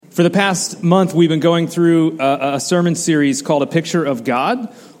For the past month, we've been going through a sermon series called A Picture of God,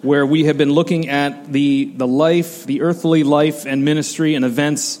 where we have been looking at the life, the earthly life and ministry and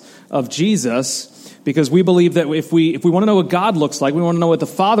events of Jesus, because we believe that if we want to know what God looks like, we want to know what the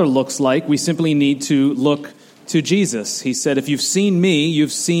Father looks like, we simply need to look to Jesus. He said, if you've seen me,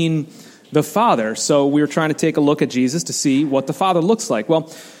 you've seen the Father. So we're trying to take a look at Jesus to see what the Father looks like.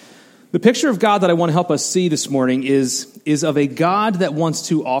 Well, the picture of God that I want to help us see this morning is of a God that wants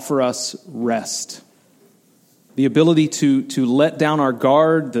to offer us rest. The ability to let down our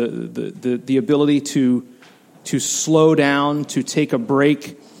guard, the ability to slow down, to take a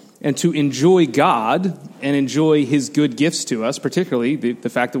break, and to enjoy God and enjoy His good gifts to us, particularly the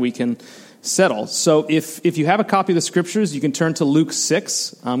fact that we can settle. So if you have a copy of the Scriptures, you can turn to Luke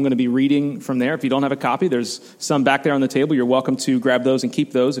 6. I'm going to be reading from there. If you don't have a copy, there's some back there on the table. You're welcome to grab those and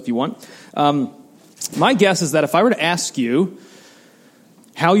keep those if you want. My guess is that if I were to ask you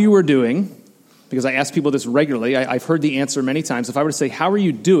how you were doing, because I ask people this regularly, I've heard the answer many times. If I were to say, how are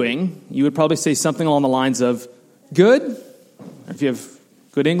you doing? You would probably say something along the lines of, good. If you have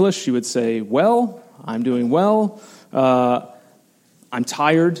good English, you would say, well, I'm doing well. I'm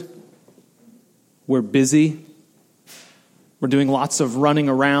tired. We're busy. We're doing lots of running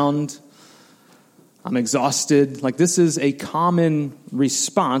around. I'm exhausted. Like, this is a common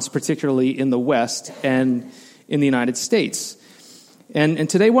response, particularly in the West and in the United States. And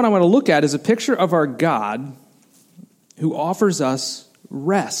today what I want to look at is a picture of our God who offers us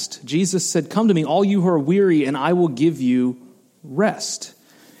rest. Jesus said, come to me, all you who are weary, and I will give you rest.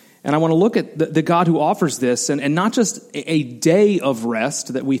 And I want to look at the God who offers this, and not just a day of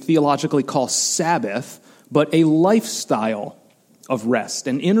rest that we theologically call Sabbath, but a lifestyle of rest,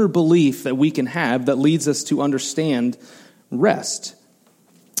 an inner belief that we can have that leads us to understand rest.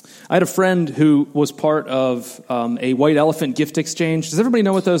 I had a friend who was part of a white elephant gift exchange. Does everybody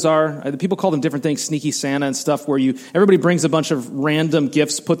know what those are? People call them different things, sneaky Santa and stuff, where everybody brings a bunch of random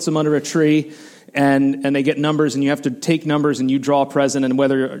gifts, puts them under a tree, and they get numbers, and you have to take numbers, and you draw a present, and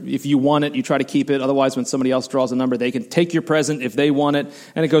if you want it, you try to keep it. Otherwise, when somebody else draws a number, they can take your present if they want it,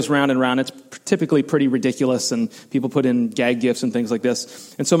 and it goes round and round. It's typically pretty ridiculous, and people put in gag gifts and things like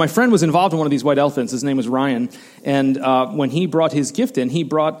this. And so my friend was involved in one of these white elephants. His name was Ryan, and when he brought his gift in, he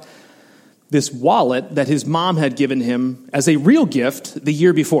brought this wallet that his mom had given him as a real gift the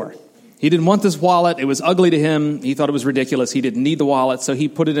year before. He didn't want this wallet. It was ugly to him. He thought it was ridiculous. He didn't need the wallet, so he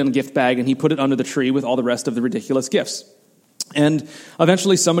put it in a gift bag, and he put it under the tree with all the rest of the ridiculous gifts. And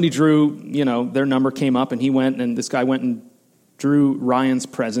eventually somebody drew, their number came up, and he went, and this guy went and drew Ryan's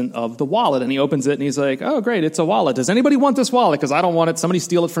present of the wallet, and he opens it, and he's like, oh, great, it's a wallet. Does anybody want this wallet? Because I don't want it. Somebody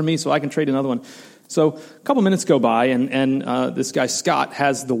steal it from me so I can trade another one. So a couple minutes go by, and this guy, Scott,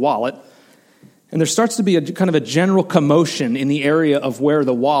 has the wallet. And there starts to be a kind of a general commotion in the area of where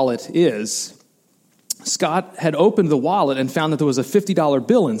the wallet is. Scott had opened the wallet and found that there was a $50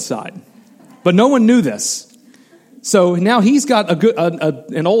 bill inside. But no one knew this. So now he's got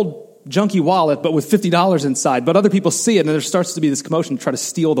an old junky wallet, but with $50 inside. But other people see it, and there starts to be this commotion to try to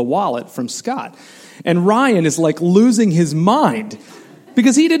steal the wallet from Scott. And Ryan is like losing his mind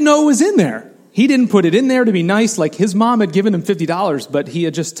because he didn't know it was in there. He didn't put it in there to be nice, like his mom had given him $50, but he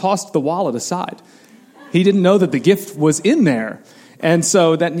had just tossed the wallet aside. He didn't know that the gift was in there. And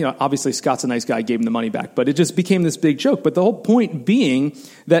so that, obviously Scott's a nice guy, gave him the money back, but it just became this big joke. But the whole point being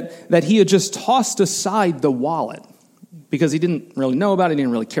that he had just tossed aside the wallet because he didn't really know about it, he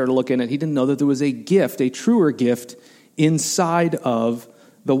didn't really care to look in it. He didn't know that there was a gift, a truer gift inside of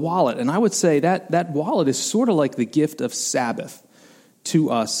the wallet. And I would say that wallet is sort of like the gift of Sabbath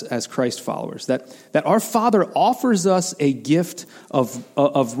to us as Christ followers, that our Father offers us a gift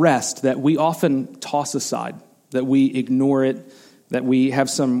of rest that we often toss aside, that we ignore it, that we have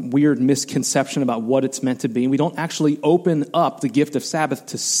some weird misconception about what it's meant to be. We don't actually open up the gift of Sabbath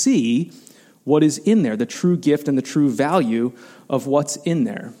to see what is in there, the true gift and the true value of what's in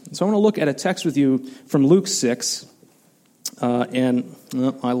there. So I want to look at a text with you from Luke 6, I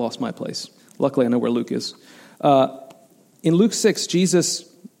lost my place. Luckily, I know where Luke is. In Luke 6, this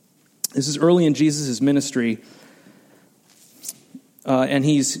is early in Jesus' ministry, and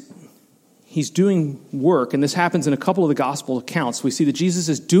he's doing work, and this happens in a couple of the gospel accounts. We see that Jesus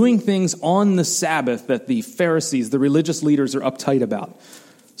is doing things on the Sabbath that the Pharisees, the religious leaders, are uptight about.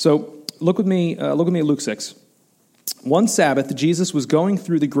 So look with me at Luke 6. One Sabbath, Jesus was going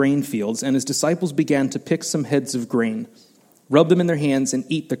through the grain fields, and his disciples began to pick some heads of grain, rub them in their hands, and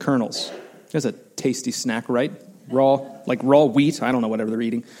eat the kernels. There's a tasty snack, right? Raw wheat. I don't know, whatever they're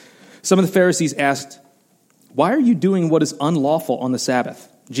eating. Some of the Pharisees asked, why are you doing what is unlawful on the Sabbath?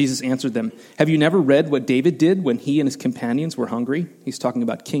 Jesus answered them, "Have you never read what David did when he and his companions were hungry?" He's talking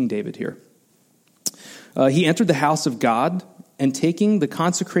about King David here. He entered the house of God, and taking the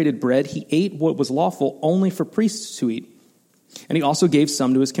consecrated bread, he ate what was lawful only for priests to eat. And he also gave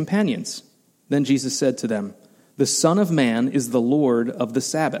some to his companions. Then Jesus said to them, "The Son of Man is the Lord of the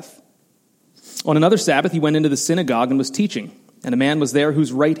Sabbath." On another Sabbath, he went into the synagogue and was teaching, and a man was there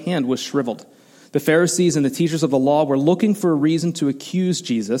whose right hand was shriveled. The Pharisees and the teachers of the law were looking for a reason to accuse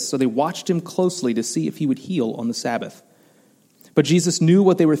Jesus, so they watched him closely to see if he would heal on the Sabbath. But Jesus knew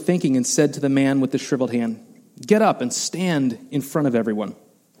what they were thinking and said to the man with the shriveled hand, "Get up and stand in front of everyone."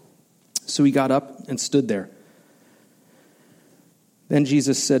 So he got up and stood there. Then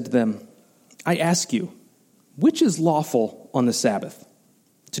Jesus said to them, "I ask you, which is lawful on the Sabbath?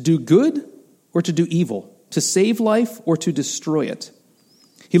 To do good or to do evil? To save life or to destroy it?"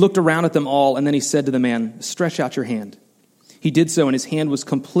 He looked around at them all, and then he said to the man, "Stretch out your hand." He did so, and his hand was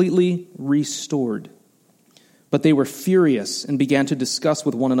completely restored. But they were furious and began to discuss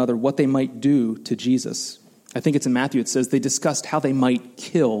with one another what they might do to Jesus. I think it's in Matthew, it says they discussed how they might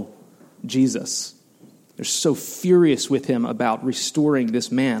kill Jesus. They're so furious with him about restoring this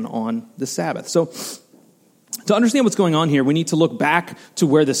man on the Sabbath. So to understand what's going on here, we need to look back to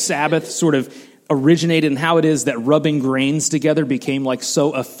where the Sabbath sort of originated and how it is that rubbing grains together became like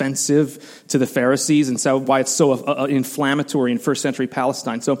so offensive to the Pharisees, and so why it's so inflammatory in first century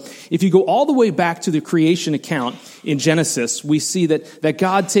Palestine. So if you go all the way back to the creation account in Genesis, we see that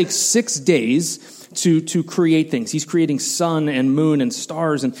God takes 6 days to create things. He's creating sun and moon and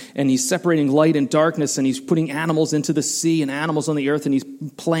stars, and he's separating light and darkness, and he's putting animals into the sea and animals on the earth, and he's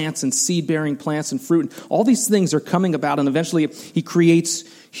plants and seed-bearing plants and fruit. All these things are coming about, and eventually he creates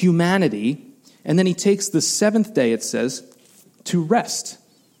humanity. And then he takes the seventh day, it says, to rest.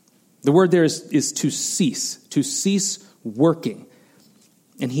 The word there is to cease working.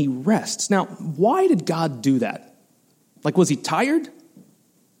 And he rests. Now, why did God do that? Like, was he tired?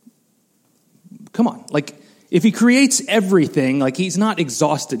 Come on. Like, if he creates everything, like he's not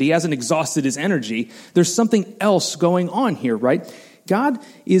exhausted. He hasn't exhausted his energy. There's something else going on here, right? God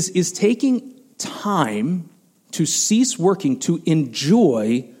is taking time to cease working, to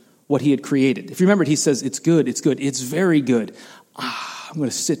enjoy what he had created. If you remember, he says, it's good, it's very good. I'm going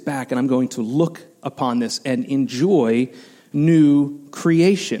to sit back and I'm going to look upon this and enjoy new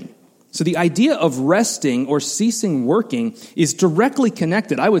creation. So the idea of resting or ceasing working is directly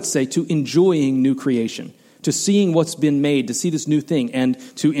connected, I would say, to enjoying new creation, to seeing what's been made, to see this new thing and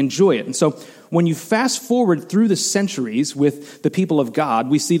to enjoy it. And so when you fast forward through the centuries with the people of God,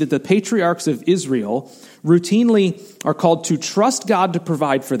 we see that the patriarchs of Israel routinely are called to trust God to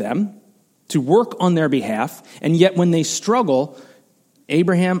provide for them, to work on their behalf, and yet when they struggle,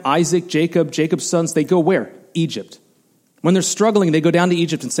 Abraham, Isaac, Jacob's sons, they go where? Egypt. When they're struggling, they go down to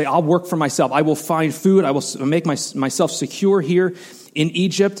Egypt and say, I'll work for myself. I will find food. I will make myself secure here in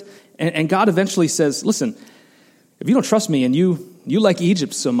Egypt. And God eventually says, listen, if you don't trust me and you like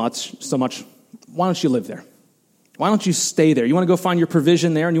Egypt so much, why don't you live there? Why don't you stay there? You want to go find your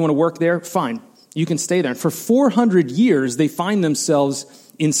provision there and you want to work there? Fine, you can stay there. And for 400 years, they find themselves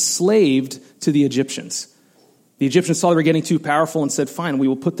enslaved to the Egyptians. The Egyptians saw they were getting too powerful and said, fine, we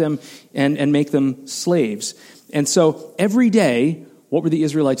will put them and make them slaves. And so every day, what were the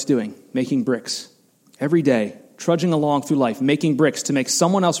Israelites doing? Making bricks. Every day, trudging along through life, making bricks to make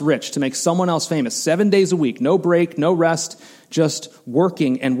someone else rich, to make someone else famous. 7 days a week, no break, no rest, just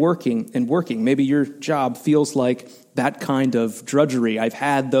working and working and working. Maybe your job feels like that kind of drudgery. I've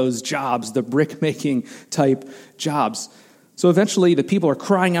had those jobs, the brick-making type jobs. So eventually the people are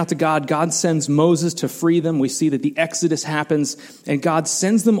crying out to God. God sends Moses to free them. We see that the Exodus happens, and God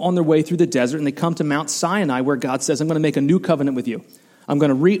sends them on their way through the desert, and they come to Mount Sinai where God says, I'm going to make a new covenant with you. I'm going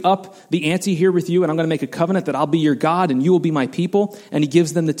to re-up the ante here with you, and I'm going to make a covenant that I'll be your God and you will be my people. And he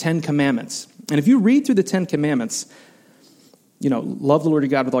gives them the 10 Commandments. And if you read through the 10 Commandments, love the Lord your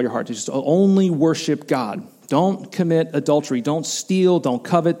God with all your heart. Just only worship God. Don't commit adultery. Don't steal. Don't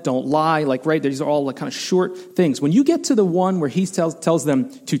covet. Don't lie. These are all kind of short things. When you get to the one where he tells them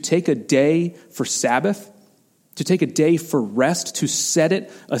to take a day for Sabbath, to take a day for rest, to set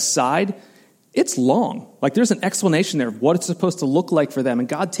it aside, it's long. There's an explanation there of what it's supposed to look like for them. And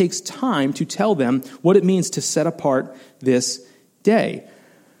God takes time to tell them what it means to set apart this day.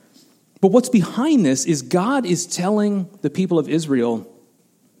 But what's behind this is God is telling the people of Israel,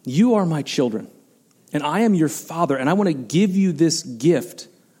 you are my children, and I am your father, and I want to give you this gift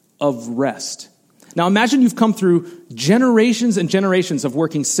of rest. Now imagine you've come through generations and generations of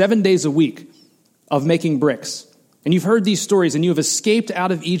working 7 days a week, of making bricks. And you've heard these stories, and you have escaped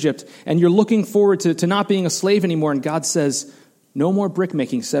out of Egypt, and you're looking forward to not being a slave anymore. And God says, No more brick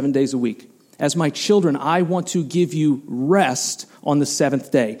making 7 days a week. As my children, I want to give you rest on the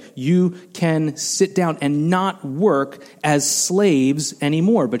seventh day. You can sit down and not work as slaves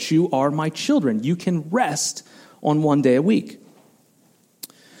anymore, but you are my children. You can rest on 1 day a week.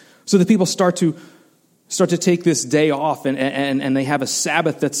 So the people start to take this day off, and they have a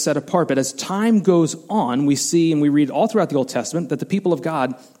Sabbath that's set apart. But as time goes on, we see and we read all throughout the Old Testament that the people of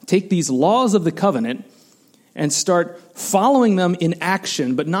God take these laws of the covenant and start following them in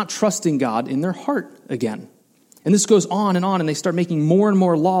action, but not trusting God in their heart again. And this goes on, and they start making more and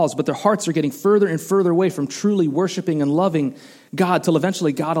more laws, but their hearts are getting further and further away from truly worshiping and loving God, till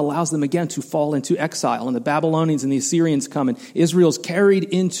eventually God allows them again to fall into exile. And the Babylonians and the Assyrians come, and Israel's carried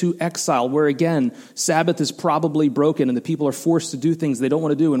into exile, where again, Sabbath is probably broken, and the people are forced to do things they don't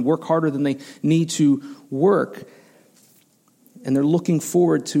want to do and work harder than they need to work. And they're looking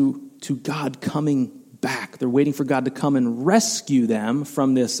forward to God coming back. They're waiting for God to come and rescue them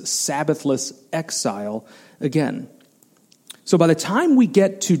from this Sabbathless exile again. So by the time we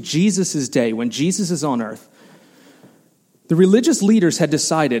get to Jesus' day, when Jesus is on earth, the religious leaders had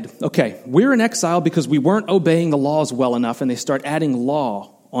decided, okay, we're in exile because we weren't obeying the laws well enough, and they start adding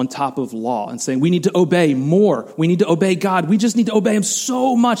law on top of law and saying we need to obey more. We need to obey God. We just need to obey him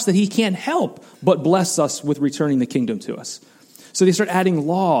so much that he can't help but bless us with returning the kingdom to us. So they start adding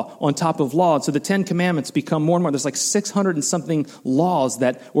law on top of law. And so the Ten Commandments become more and more. There's like 600 and something laws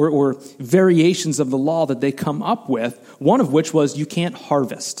that, or variations of the law that they come up with, one of which was you can't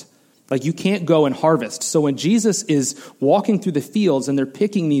harvest. Like you can't go and harvest. So when Jesus is walking through the fields and they're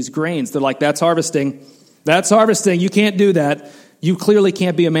picking these grains, they're like, that's harvesting. That's harvesting. You can't do that. You clearly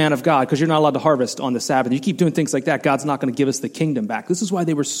can't be a man of God because you're not allowed to harvest on the Sabbath. You keep doing things like that, God's not going to give us the kingdom back. This is why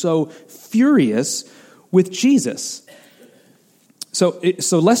they were so furious with Jesus. So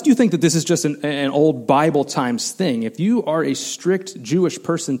lest you think that this is just an old Bible times thing, if you are a strict Jewish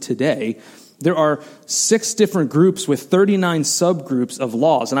person today, there are 6 different groups with 39 subgroups of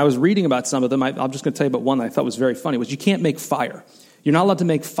laws. And I was reading about some of them. I'm just going to tell you about one that I thought was very funny, was you can't make fire. You're not allowed to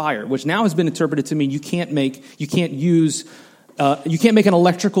make fire, which now has been interpreted to mean you can't make an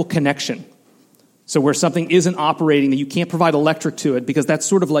electrical connection. So where something isn't operating, that you can't provide electric to it, because that's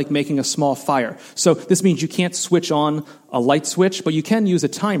sort of like making a small fire. So this means you can't switch on a light switch, but you can use a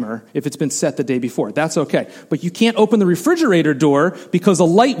timer if it's been set the day before. That's okay. But you can't open the refrigerator door because a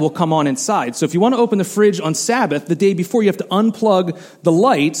light will come on inside. So if you want to open the fridge on Sabbath, the day before you have to unplug the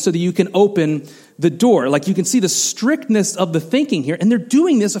light so that you can open the door. Like you can see the strictness of the thinking here. And they're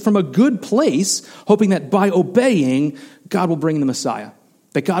doing this from a good place, hoping that by obeying, God will bring the Messiah.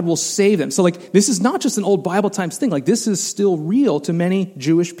 That God will save them. So like, this is not just an old Bible times thing. Like, this is still real to many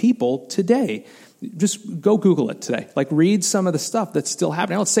Jewish people today. Just go Google it today. Like, read some of the stuff that's still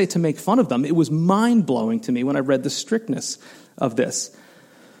happening. I don't say it to make fun of them. It was mind-blowing to me when I read the strictness of this.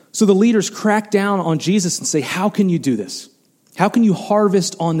 So the leaders crack down on Jesus and say, how can you do this? How can you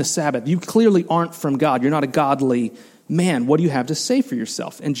harvest on the Sabbath? You clearly aren't from God. You're not a godly man. What do you have to say for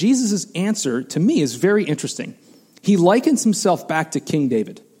yourself? And Jesus' answer to me is very interesting. He likens himself back to King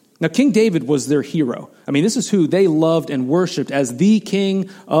David. Now, King David was their hero. I mean, this is who they loved and worshipped as the king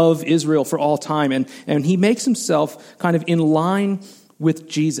of Israel for all time. And he makes himself kind of in line with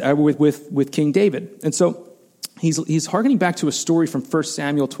Jesus, with King David. And so he's hearkening back to a story from 1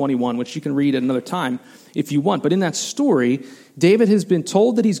 Samuel 21, which you can read at another time if you want. But in that story, David has been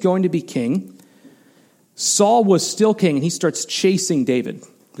told that he's going to be king. Saul was still king, and he starts chasing David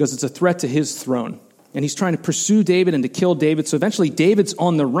because it's a threat to his throne. And he's trying to pursue David and to kill David. So eventually David's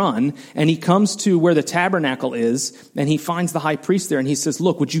on the run, and he comes to where the tabernacle is, and he finds the high priest there, and he says,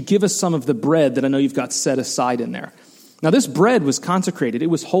 look, would you give us some of the bread that I know you've got set aside in there? Now, this bread was consecrated.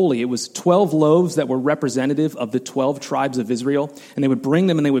 It was holy. It was 12 loaves that were representative of the 12 tribes of Israel. And they would bring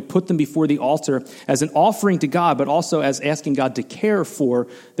them and they would put them before the altar as an offering to God, but also as asking God to care for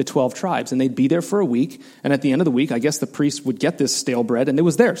the 12 tribes. And they'd be there for a week. And at the end of the week, I guess the priest would get this stale bread, and it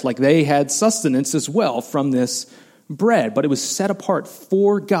was theirs. Like, they had sustenance as well from this bread. But it was set apart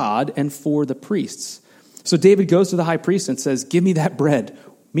for God and for the priests. So David goes to the high priest and says, give me that bread.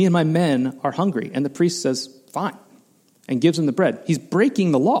 Me and my men are hungry. And the priest says, fine. And gives him the bread. He's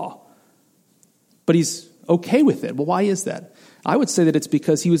breaking the law, but he's okay with it. Well, why is that? I would say that it's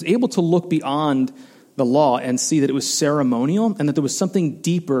because he was able to look beyond the law and see that it was ceremonial and that there was something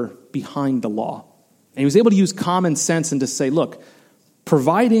deeper behind the law. And he was able to use common sense and to say, look,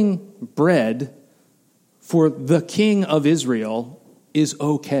 providing bread for the king of Israel is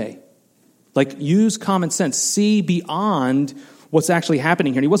okay. Like, use common sense. See beyond what's actually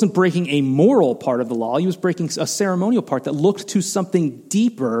happening here. And he wasn't breaking a moral part of the law. He was breaking a ceremonial part that looked to something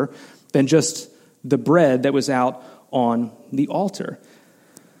deeper than just the bread that was out on the altar.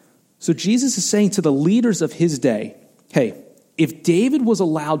 So Jesus is saying to the leaders of his day, hey, if David was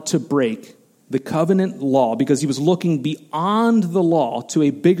allowed to break the covenant law because he was looking beyond the law to a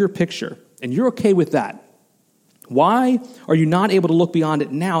bigger picture, and you're okay with that, why are you not able to look beyond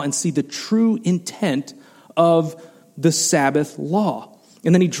it now and see the true intent of the Sabbath law?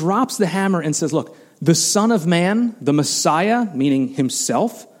 And then he drops the hammer and says, look, the Son of Man, the Messiah, meaning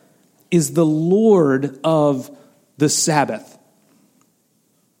himself, is the Lord of the Sabbath.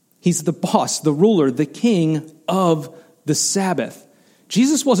 He's the boss, the ruler, the king of the Sabbath.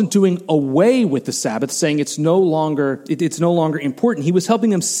 Jesus wasn't doing away with the Sabbath, saying it's no longer important. He was helping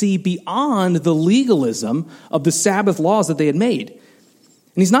them see beyond the legalism of the Sabbath laws that they had made.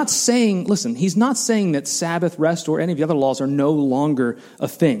 And he's not saying that Sabbath, rest, or any of the other laws are no longer a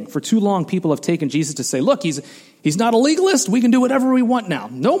thing. For too long, people have taken Jesus to say, look, he's not a legalist. We can do whatever we want now.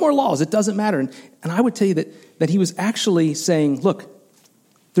 No more laws. It doesn't matter. And I would tell you that he was actually saying, look,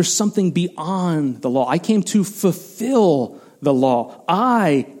 there's something beyond the law. I came to fulfill the law.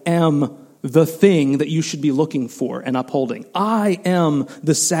 I am the thing that you should be looking for and upholding. I am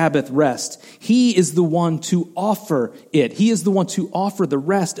the Sabbath rest. He is the one to offer it. He is the one to offer the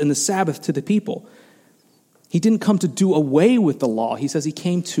rest and the Sabbath to the people. He didn't come to do away with the law. He says he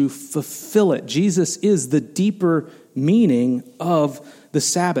came to fulfill it. Jesus is the deeper meaning of the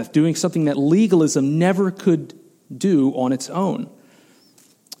Sabbath, doing something that legalism never could do on its own.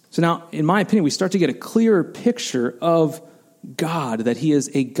 So now, in my opinion, we start to get a clearer picture of God, that he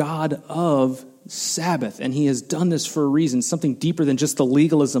is a God of Sabbath, and he has done this for a reason, something deeper than just the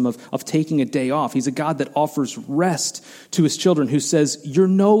legalism of taking a day off. He's a God that offers rest to his children, who says, you're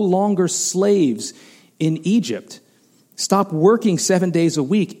no longer slaves in Egypt. Stop working 7 days a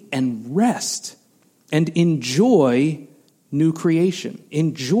week and rest and enjoy new creation.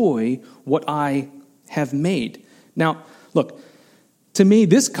 Enjoy what I have made. Now, look, to me,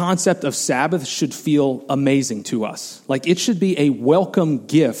 this concept of Sabbath should feel amazing to us. Like it should be a welcome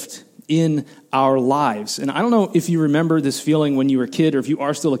gift in our lives. And I don't know if you remember this feeling when you were a kid, or if you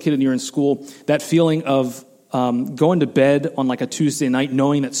are still a kid and you're in school, that feeling of going to bed on like a Tuesday night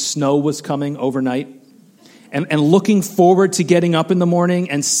knowing that snow was coming overnight, and looking forward to getting up in the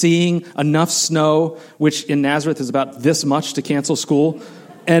morning and seeing enough snow, which in Nazareth is about this much to cancel school,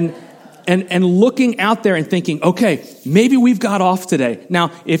 and looking out there and thinking, okay, maybe we've got off today.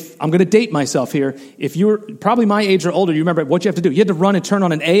 Now, if I'm going to date myself here, if you're probably my age or older, you remember what you have to do. You had to run and turn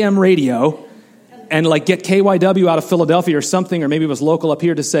on an AM radio and like get KYW out of Philadelphia or something, or maybe it was local up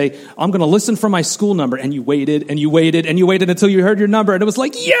here, to say, I'm going to listen for my school number. And you waited and you waited and you waited until you heard your number. And it was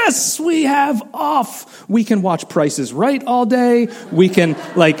like, yes, we have off. We can watch Price is Right all day. We can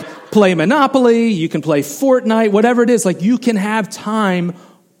like play Monopoly. You can play Fortnite, whatever it is. Like you can have time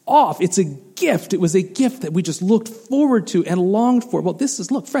off. It's a gift. It was a gift that we just looked forward to and longed for. Well,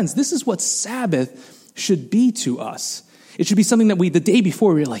 friends, this is what Sabbath should be to us. It should be something that the day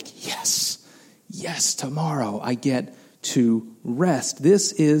before, we're like, yes, tomorrow I get to rest.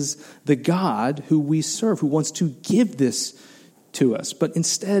 This is the God who we serve, who wants to give this to us. But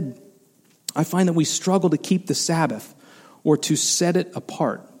instead, I find that we struggle to keep the Sabbath or to set it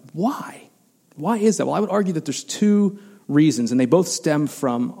apart. Why? Why is that? Well, I would argue that there's two reasons, and they both stem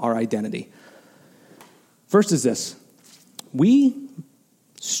from our identity. First is this: we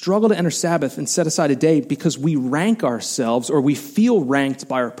struggle to enter Sabbath and set aside a day because we rank ourselves, or we feel ranked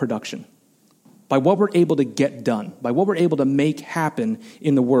by our production, by what we're able to get done, by what we're able to make happen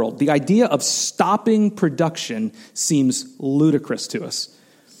in the world. The idea of stopping production seems ludicrous to us.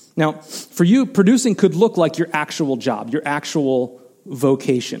 Now, for you, producing could look like your actual job, your actual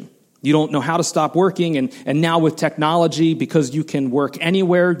vocation. You don't know how to stop working, and now with technology, because you can work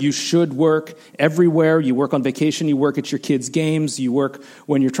anywhere, you should work everywhere. You work on vacation, you work at your kids' games, you work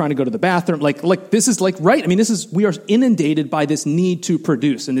when you're trying to go to the bathroom. Like this is like, right? I mean, we are inundated by this need to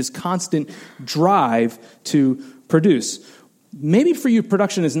produce and this constant drive to produce. Maybe for you,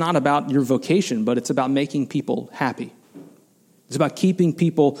 production is not about your vocation, but it's about making people happy. It's about keeping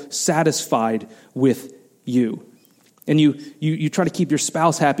people satisfied with you. And you try to keep your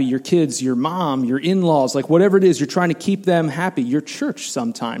spouse happy, your kids, your mom, your in-laws, like whatever it is, you're trying to keep them happy. Your church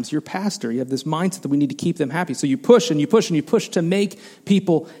sometimes, your pastor, you have this mindset that we need to keep them happy. So you push and you push and you push to make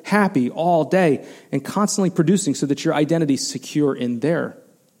people happy all day, and constantly producing so that your identity is secure in their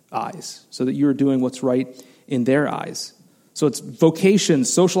eyes, so that you're doing what's right in their eyes. So it's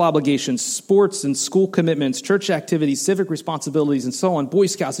vocations, social obligations, sports and school commitments, church activities, civic responsibilities, and so on. Boy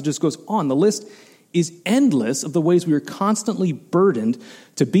Scouts, it just goes on. The list is endless of the ways we are constantly burdened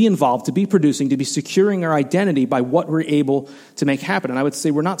to be involved, to be producing, to be securing our identity by what we're able to make happen. And I would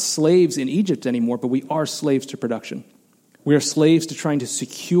say we're not slaves in Egypt anymore, but we are slaves to production. We are slaves to trying to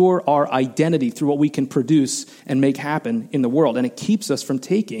secure our identity through what we can produce and make happen in the world. And it keeps us from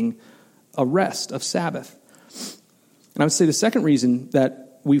taking a rest of Sabbath. And I would say the second reason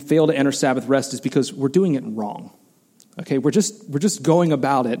that we fail to enter Sabbath rest is because we're doing it wrong. Okay, we're just going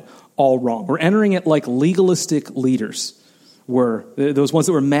about it all wrong. We're entering it like legalistic leaders were, those ones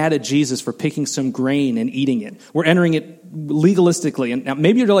that were mad at Jesus for picking some grain and eating it. We're entering it legalistically. And now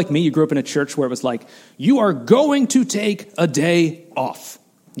maybe you're like me, you grew up in a church where it was like, you are going to take a day off.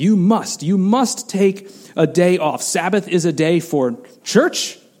 You must take a day off. Sabbath is a day for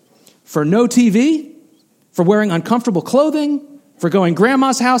church, for no TV, for wearing uncomfortable clothing, for going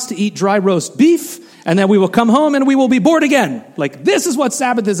grandma's house to eat dry roast beef, and then we will come home and we will be bored again. Like, this is what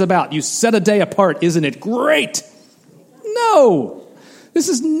Sabbath is about. You set a day apart. Isn't it great? No, this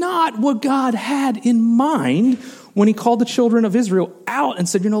is not what God had in mind when he called the children of Israel out and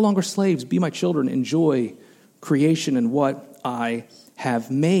said, you're no longer slaves. Be my children. Enjoy creation and what I have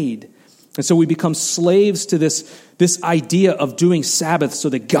made. And so we become slaves to this idea of doing Sabbath so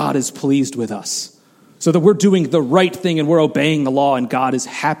that God is pleased with us, so that we're doing the right thing and we're obeying the law and God is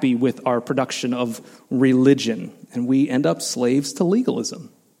happy with our production of religion. And we end up slaves to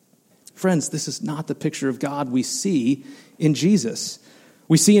legalism. Friends, this is not the picture of God we see in Jesus.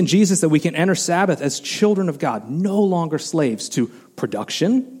 We see in Jesus that we can enter Sabbath as children of God, no longer slaves to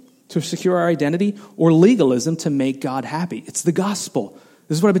production to secure our identity or legalism to make God happy. It's the gospel.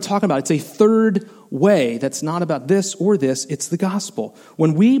 This is what I've been talking about. It's a third way that's not about this or this. It's the gospel.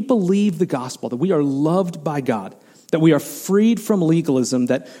 When we believe the gospel, that we are loved by God, that we are freed from legalism,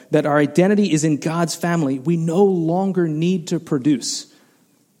 that our identity is in God's family, we no longer need to produce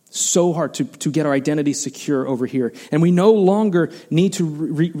so hard to get our identity secure over here. And we no longer need to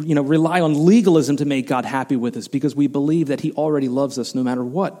rely on legalism to make God happy with us because we believe that he already loves us no matter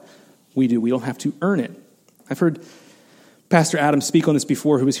what we do. We don't have to earn it. I've heard Pastor Adam speak on this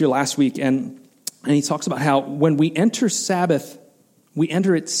before, who was here last week, and he talks about how when we enter Sabbath, we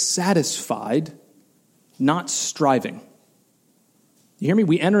enter it satisfied, not striving. You hear me?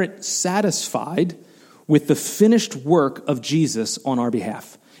 We enter it satisfied with the finished work of Jesus on our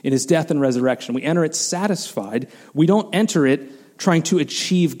behalf in his death and resurrection. We enter it satisfied. We don't enter it trying to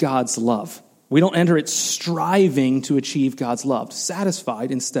achieve God's love. We don't enter it striving to achieve God's love.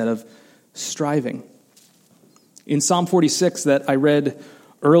 Satisfied instead of striving. In Psalm 46 that I read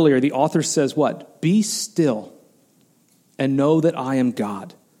earlier, the author says what? Be still and know that I am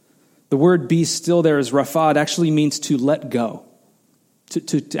God. The word be still there is rapha. It actually means to let go.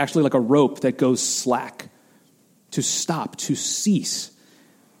 To actually like a rope that goes slack. To stop, to cease.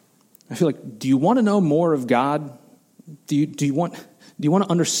 I feel like, do you want to know more of God? Do you want to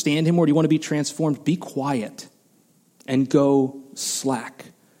understand him, or do you want to be transformed? Be quiet and go slack.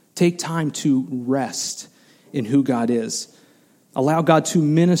 Take time to rest in who God is. Allow God to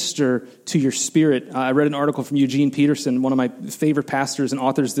minister to your spirit. I read an article from Eugene Peterson, one of my favorite pastors and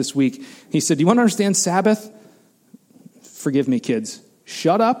authors this week. He said, do you want to understand Sabbath? Forgive me, kids.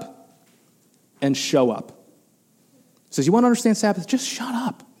 Shut up and show up. He says, you want to understand Sabbath? Just shut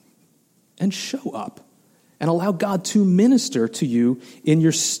up and show up. And allow God to minister to you in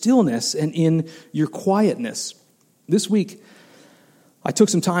your stillness and in your quietness. This week, I took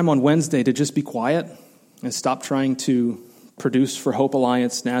some time on Wednesday to just be quiet and stop trying to produce for Hope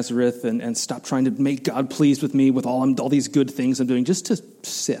Alliance Nazareth and stop trying to make God pleased with me with all these good things I'm doing, just to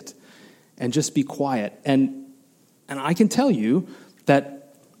sit and just be quiet. And I can tell you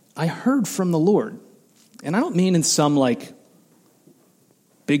that I heard from the Lord. And I don't mean in some like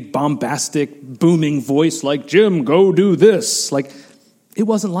big bombastic booming voice like, Jim, go do this. Like, it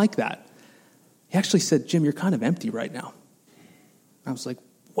wasn't like that. He actually said, Jim, you're kind of empty right now. I was like,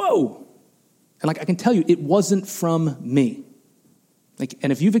 whoa. And like, I can tell you, it wasn't from me. Like,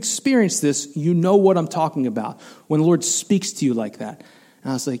 and if you've experienced this, you know what I'm talking about when the Lord speaks to you like that.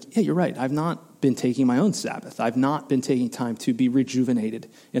 And I was like, yeah, you're right. I've not been taking my own Sabbath. I've not been taking time to be rejuvenated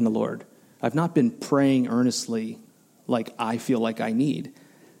in the Lord. I've not been praying earnestly like I feel like I need.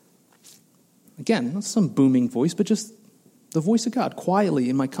 Again, not some booming voice, but just the voice of God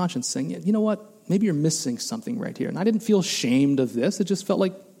quietly in my conscience saying, you know what? Maybe you're missing something right here. And I didn't feel ashamed of this. It just felt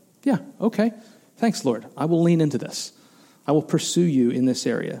like, yeah, okay. Thanks, Lord. I will lean into this. I will pursue you in this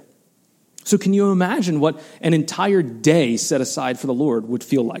area. So can you imagine what an entire day set aside for the Lord would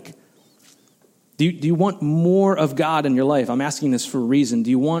feel like? Do you want more of God in your life? I'm asking this for a reason. Do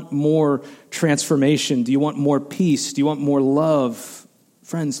you want more transformation? Do you want more peace? Do you want more love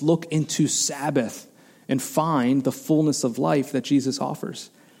Friends, look into Sabbath and find the fullness of life that Jesus offers.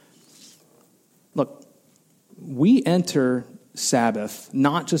 Look, we enter Sabbath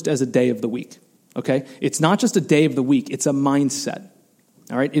not just as a day of the week, okay? It's not just a day of the week, it's a mindset.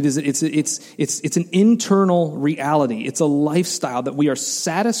 All right? It's an internal reality. It's a lifestyle that we are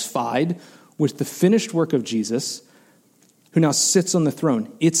satisfied with the finished work of Jesus, who now sits on the throne.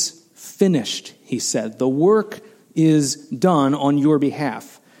 It's finished, he said. The work is done on your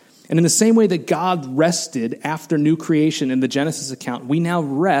behalf. And in the same way that God rested after new creation in the Genesis account, we now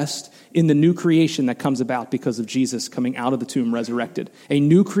rest in the new creation that comes about because of Jesus coming out of the tomb resurrected. A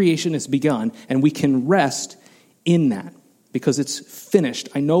new creation has begun, and we can rest in that because it's finished.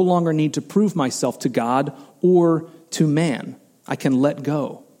 I no longer need to prove myself to God or to man. I can let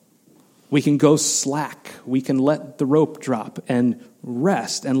go. We can go slack. We can let the rope drop and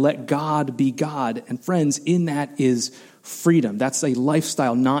rest and let God be God. And friends, in that is freedom. That's a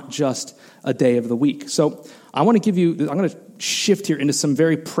lifestyle, not just a day of the week. So I'm going to shift here into some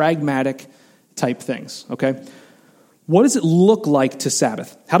very pragmatic type things, okay? What does it look like to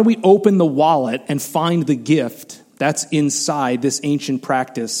Sabbath? How do we open the wallet and find the gift that's inside this ancient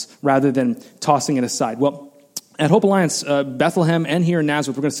practice rather than tossing it aside? Well, at Hope Alliance, Bethlehem, and here in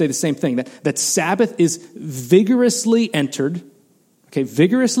Nazareth, we're going to say the same thing, that Sabbath is vigorously entered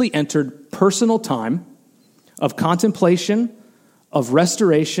personal time of contemplation, of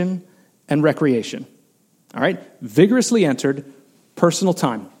restoration, and recreation. All right? Vigorously entered personal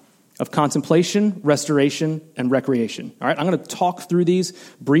time of contemplation, restoration, and recreation. All right? I'm going to talk through these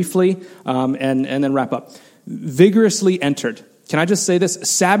briefly and then wrap up. Vigorously entered. Can I just say this?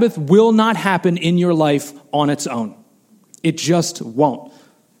 Sabbath will not happen in your life on its own. It just won't.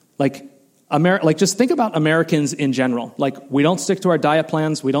 Just think about Americans in general. We don't stick to our diet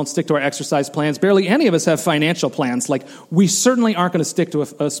plans. We don't stick to our exercise plans. Barely any of us have financial plans. We certainly aren't going to stick to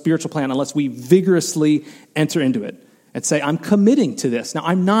a spiritual plan unless we vigorously enter into it and say, I'm committing to this. Now,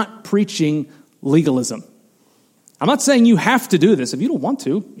 I'm not preaching legalism. I'm not saying you have to do this. If you don't want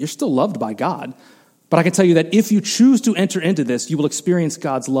to, you're still loved by God. But I can tell you that if you choose to enter into this, you will experience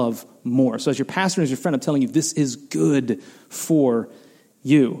God's love more. So as your pastor and as your friend, I'm telling you, this is good for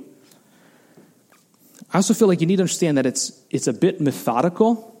you. I also feel like you need to understand that it's a bit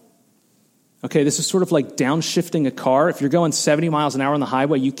methodical. Okay, this is sort of like downshifting a car. If you're going 70 miles an hour on the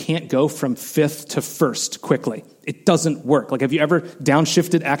highway, you can't go from 5th to 1st quickly. It doesn't work. Have you ever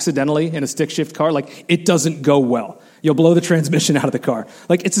downshifted accidentally in a stick shift car? It doesn't go well. You'll blow the transmission out of the car.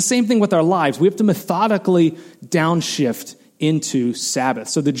 It's the same thing with our lives. We have to methodically downshift into Sabbath.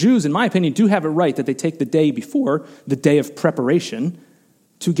 So the Jews, in my opinion, do have it right that they take the day before, the day of preparation,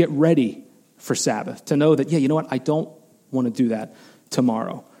 to get ready for Sabbath, to know that, you know what, I don't want to do that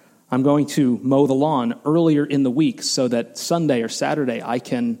tomorrow. I'm going to mow the lawn earlier in the week so that Sunday or Saturday I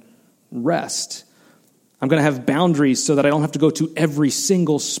can rest. I'm going to have boundaries so that I don't have to go to every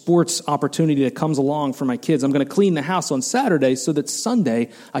single sports opportunity that comes along for my kids. I'm going to clean the house on Saturday so that Sunday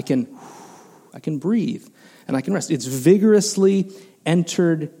I can breathe and I can rest. It's vigorously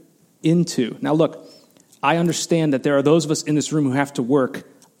entered into. Now look, I understand that there are those of us in this room who have to work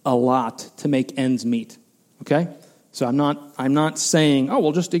a lot to make ends meet. Okay? So I'm not saying,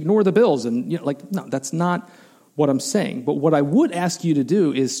 we'll just ignore the bills and no, that's not what I'm saying. But what I would ask you to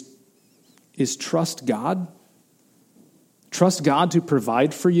do is trust God. Trust God to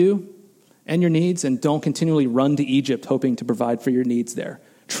provide for you and your needs, and don't continually run to Egypt hoping to provide for your needs there.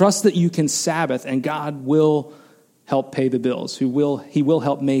 Trust that you can Sabbath and God will help pay the bills. He will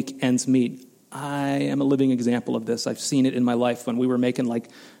help make ends meet. I am a living example of this. I've seen it in my life when we were making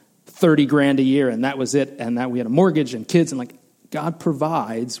 $30,000 a year and that was it, and that we had a mortgage and kids, and God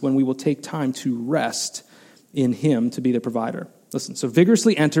provides when we will take time to rest in Him to be the provider. Listen, so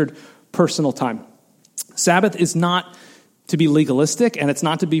vigorously entered personal time. Sabbath is not to be legalistic, and it's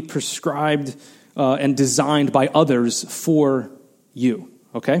not to be prescribed and designed by others for you,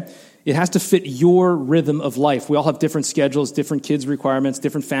 okay? It has to fit your rhythm of life. We all have different schedules, different kids' requirements,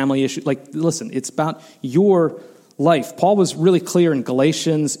 different family issues. Listen, it's about your life. Paul was really clear in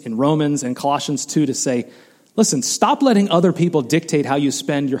Galatians, in Romans, and Colossians 2 to say, listen, stop letting other people dictate how you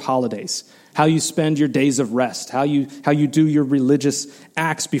spend your holidays, how you spend your days of rest, how you do your religious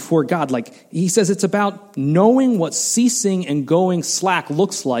acts before God. He says it's about knowing what ceasing and going slack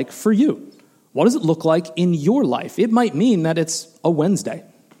looks like for you. What does it look like in your life? It might mean that it's a Wednesday.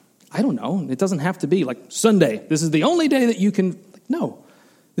 I don't know. It doesn't have to be Sunday. This is the only day that you can. No,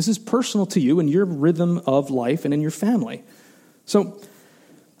 this is personal to you and your rhythm of life and in your family. So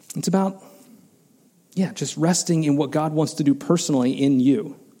it's about, just resting in what God wants to do personally in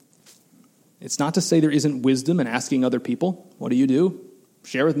you. It's not to say there isn't wisdom in asking other people, what do you do?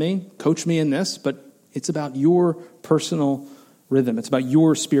 share with me, coach me in this, but it's about your personal rhythm. It's about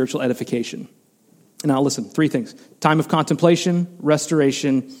your spiritual edification. Now listen, 3 things. Time of contemplation,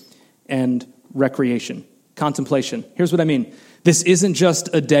 restoration, and recreation. Contemplation. Here's what I mean. This isn't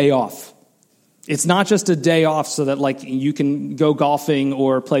just a day off. It's not just a day off so that like you can go golfing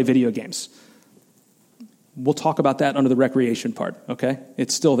or play video games. We'll talk about that under the recreation part, okay?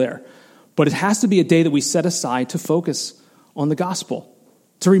 It's still there. But it has to be a day that we set aside to focus on the gospel,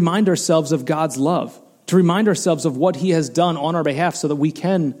 to remind ourselves of God's love, to remind ourselves of what he has done on our behalf so that we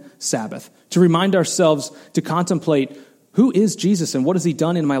can Sabbath, to remind ourselves to contemplate who is Jesus and what has he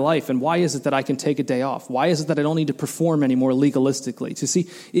done in my life and why is it that I can take a day off? Why is it that I don't need to perform anymore legalistically? To see,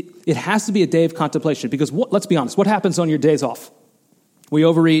 it has to be a day of contemplation because let's be honest, what happens on your days off? We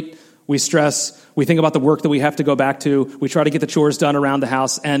overeat, we stress, we think about the work that we have to go back to, we try to get the chores done around the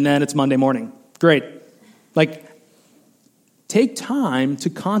house, and then it's Monday morning. Great. Like, take time to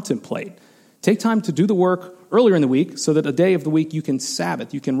contemplate. Take time to do the work earlier in the week so that a day of the week you can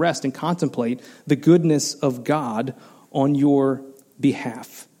Sabbath, you can rest and contemplate the goodness of God on your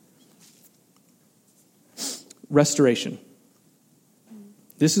behalf. Restoration.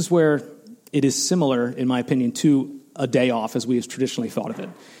 This is where it is similar, in my opinion, to a day off as we have traditionally thought of it.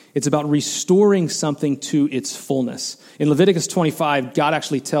 It's about restoring something to its fullness. In Leviticus 25, God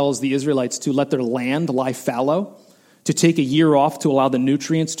actually tells the Israelites to let their land lie fallow, to take a year off to allow the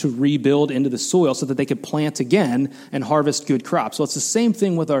nutrients to rebuild into the soil so that they could plant again and harvest good crops. So it's the same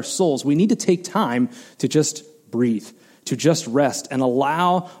thing with our souls. We need to take time to just breathe, to just rest and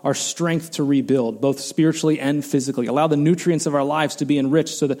allow our strength to rebuild, both spiritually and physically. Allow the nutrients of our lives to be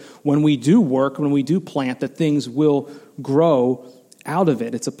enriched so that when we do work, when we do plant, that things will grow out of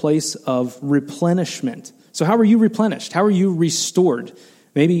it. It's a place of replenishment. So how are you replenished? How are you restored?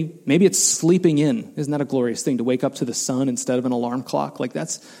 Maybe it's sleeping in. Isn't that a glorious thing to wake up to the sun instead of an alarm clock? Like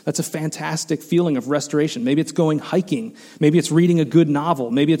that's a fantastic feeling of restoration. Maybe it's going hiking. Maybe it's reading a good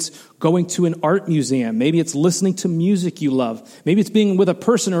novel. Maybe it's going to an art museum. Maybe it's listening to music you love. Maybe it's being with a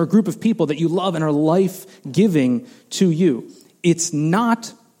person or a group of people that you love and are life-giving to you. It's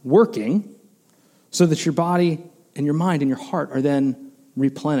not working so that your body and your mind and your heart are then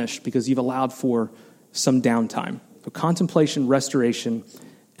replenished because you've allowed for some downtime. So contemplation, restoration,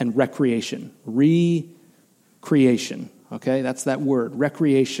 and recreation. Recreation. Okay, that's that word.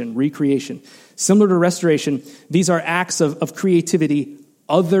 Recreation, recreation. Similar to restoration, these are acts of creativity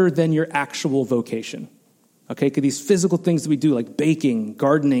other than your actual vocation. Okay, these physical things that we do like baking,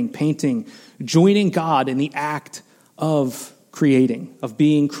 gardening, painting, joining God in the act of creating, of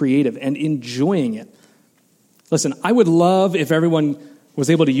being creative and enjoying it. Listen, I would love if everyone was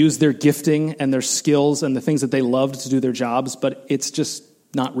able to use their gifting and their skills and the things that they loved to do their jobs, but it's just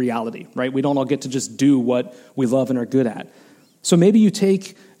not reality, right? We don't all get to just do what we love and are good at. So maybe you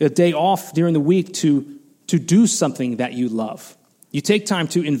take a day off during the week to do something that you love. You take time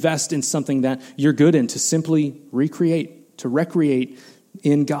to invest in something that you're good in, to simply recreate, to recreate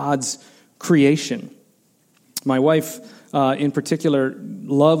in God's creation. My wife, in particular,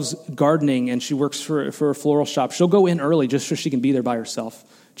 loves gardening, and she works for a floral shop. She'll go in early just so she can be there by herself,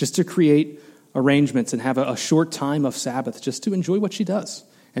 just to create arrangements and have a short time of Sabbath, just to enjoy what she does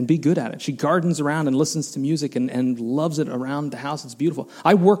and be good at it. She gardens around and listens to music and loves it around the house. It's beautiful.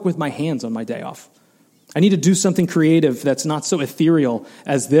 I work with my hands on my day off. I need to do something creative that's not so ethereal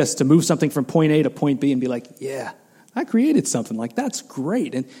as this, to move something from point A to point B and be like, yeah, I created something. Like, that's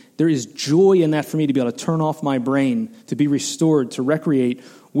great. And there is joy in that for me to be able to turn off my brain, to be restored, to recreate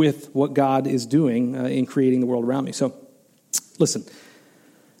with what God is doing in creating the world around me. So, listen,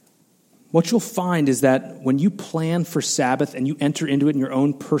 what you'll find is that when you plan for Sabbath and you enter into it in your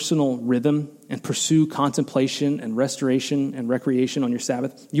own personal rhythm and pursue contemplation and restoration and recreation on your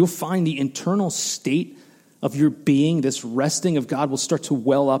Sabbath, you'll find the internal state of your being, this resting of God, will start to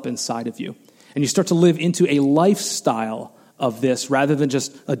well up inside of you. And you start to live into a lifestyle of this rather than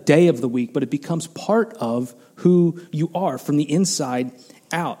just a day of the week, but it becomes part of who you are from the inside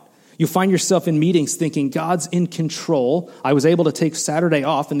out. You find yourself in meetings thinking, God's in control. I was able to take Saturday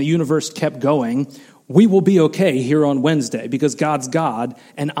off and the universe kept going. We will be okay here on Wednesday because God's God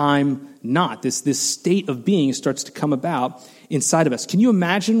and I'm not. This state of being starts to come about inside of us. Can you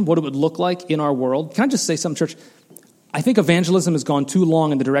imagine what it would look like in our world? Can I just say something, church? I think evangelism has gone too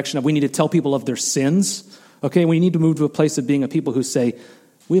long in the direction of we need to tell people of their sins. Okay, we need to move to a place of being a people who say,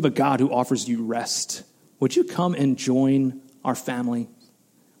 we have a God who offers you rest. Would you come and join our family?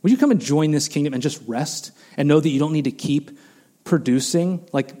 Would you come and join this kingdom and just rest and know that you don't need to keep producing?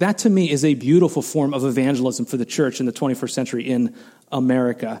 Like, that to me is a beautiful form of evangelism for the church in the 21st century in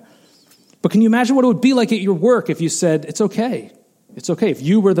America. But can you imagine what it would be like at your work if you said, it's okay. It's okay. If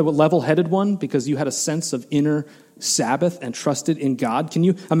you were the level-headed one because you had a sense of inner Sabbath and trusted in God, can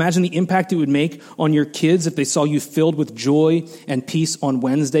you imagine the impact it would make on your kids if they saw you filled with joy and peace on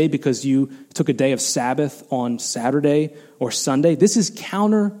Wednesday because you took a day of Sabbath on Saturday or Sunday? This is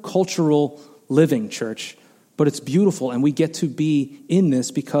countercultural living, church, but it's beautiful, and we get to be in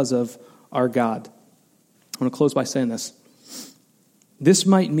this because of our God. I'm going to close by saying this. This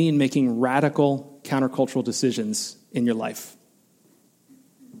might mean making radical countercultural decisions in your life.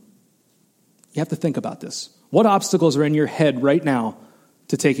 You have to think about this. What obstacles are in your head right now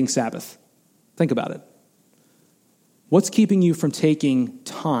to taking Sabbath? Think about it. What's keeping you from taking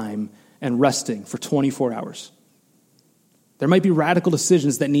time and resting for 24 hours? There might be radical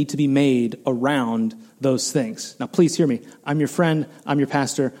decisions that need to be made around those things. Now, please hear me. I'm your friend. I'm your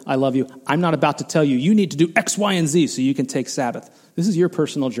pastor. I love you. I'm not about to tell you, you need to do X, Y, and Z so you can take Sabbath. This is your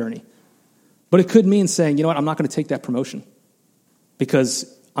personal journey. But it could mean saying, you know what, I'm not going to take that promotion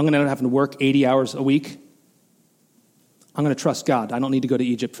because I'm going to end up having to work 80 hours a week. I'm going to trust God. I don't need to go to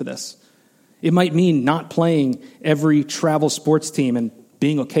Egypt for this. It might mean not playing every travel sports team and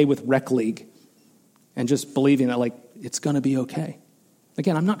being okay with rec league and just believing that, like, it's going to be okay.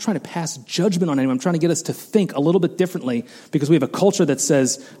 Again, I'm not trying to pass judgment on anyone. I'm trying to get us to think a little bit differently because we have a culture that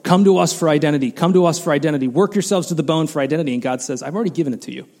says, come to us for identity. Come to us for identity. Work yourselves to the bone for identity. And God says, I've already given it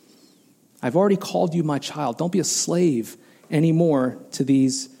to you. I've already called you my child. Don't be a slave anymore to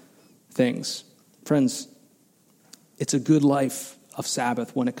these things. Friends, it's a good life of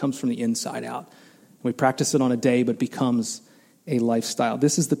Sabbath when it comes from the inside out. We practice it on a day, but it becomes a lifestyle.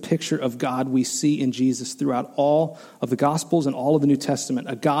 This is the picture of God we see in Jesus throughout all of the Gospels and all of the New Testament,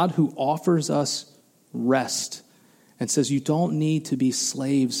 a God who offers us rest and says, you don't need to be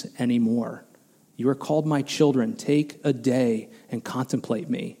slaves anymore. You are called my children. Take a day and contemplate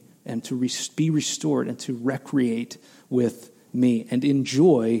me and to be restored and to recreate with me and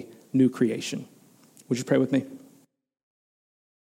enjoy new creation. Would you pray with me?